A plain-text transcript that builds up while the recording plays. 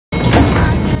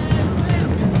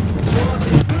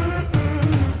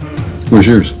Where's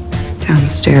yours?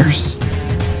 Downstairs.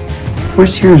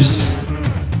 Where's yours?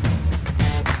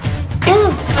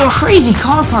 A crazy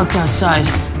car parked outside.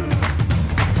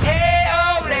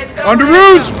 On the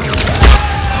roof!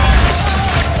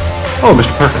 Oh,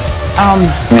 Mr. Parker.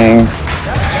 Name.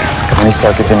 Tony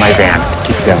Stark is in my van.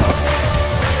 Keep it going.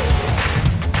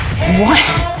 What?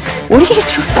 What are you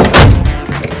doing?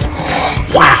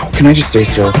 Wow. Can I just stay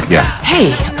still? Yeah.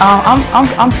 Hey,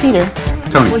 I'm Peter.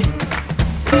 Tony.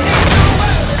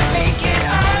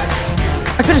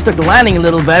 I could have stuck the landing a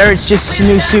little better. It's just a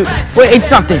new suit. Wait, it's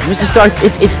nothing, Mr. Stark.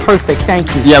 It's perfect.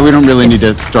 Thank you. Yeah, we don't really need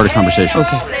to start a conversation.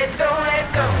 Okay.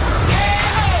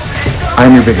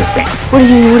 I'm your biggest fan. What are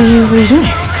you doing?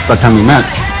 About time we met.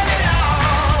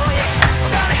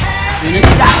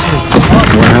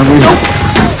 Where have we?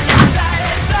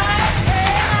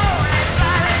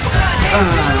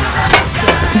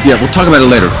 Yeah, we'll talk about it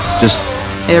later. Just,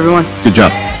 Hey, everyone. good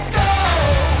job.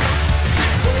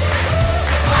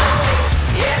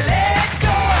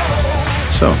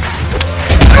 So.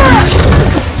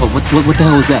 Oh, what the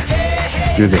hell was that?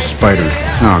 You're the Spider.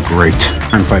 Oh, great.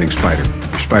 I'm fighting Spider.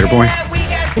 You're Spider-Boy?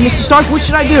 Hey, Mr. Stark, what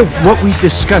should I do? What we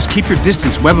discussed. Keep your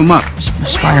distance. Web them up.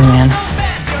 Spider-Man.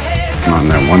 Come on,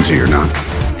 that onesie or not.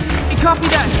 Hey, copy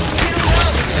that.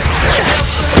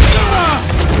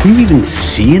 Can you even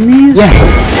see in these? Yeah.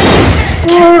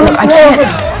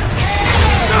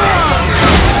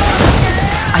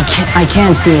 I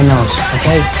can't see in those,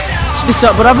 okay? This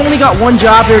up, but I've only got one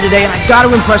job here today, and I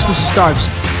gotta impress Mr. Starks.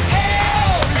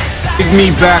 Give me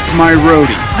back my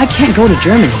roadie. I can't go to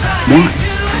Germany. Why?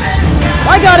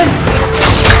 I got it!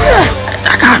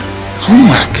 I got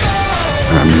homework.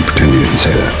 I'm gonna pretend you didn't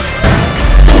say that.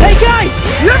 Hey, guys!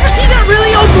 You ever seen that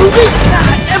really old movie?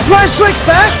 Empire Strikes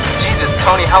Back? Jesus,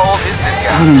 Tony, how old is this guy?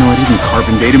 I don't know. I didn't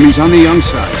carbon date him. He's on the young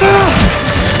side.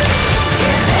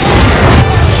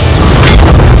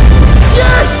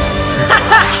 Yes!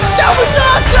 That was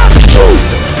awesome!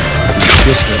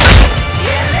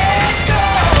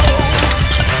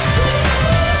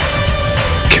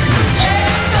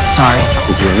 Sorry.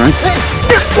 Hope you're all right.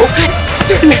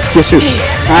 Yes, sir.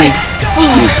 Hi.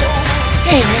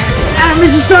 Hey, man.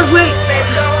 Mrs. Stark, wait.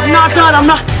 I'm not done. I'm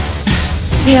not.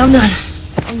 Yeah, I'm done.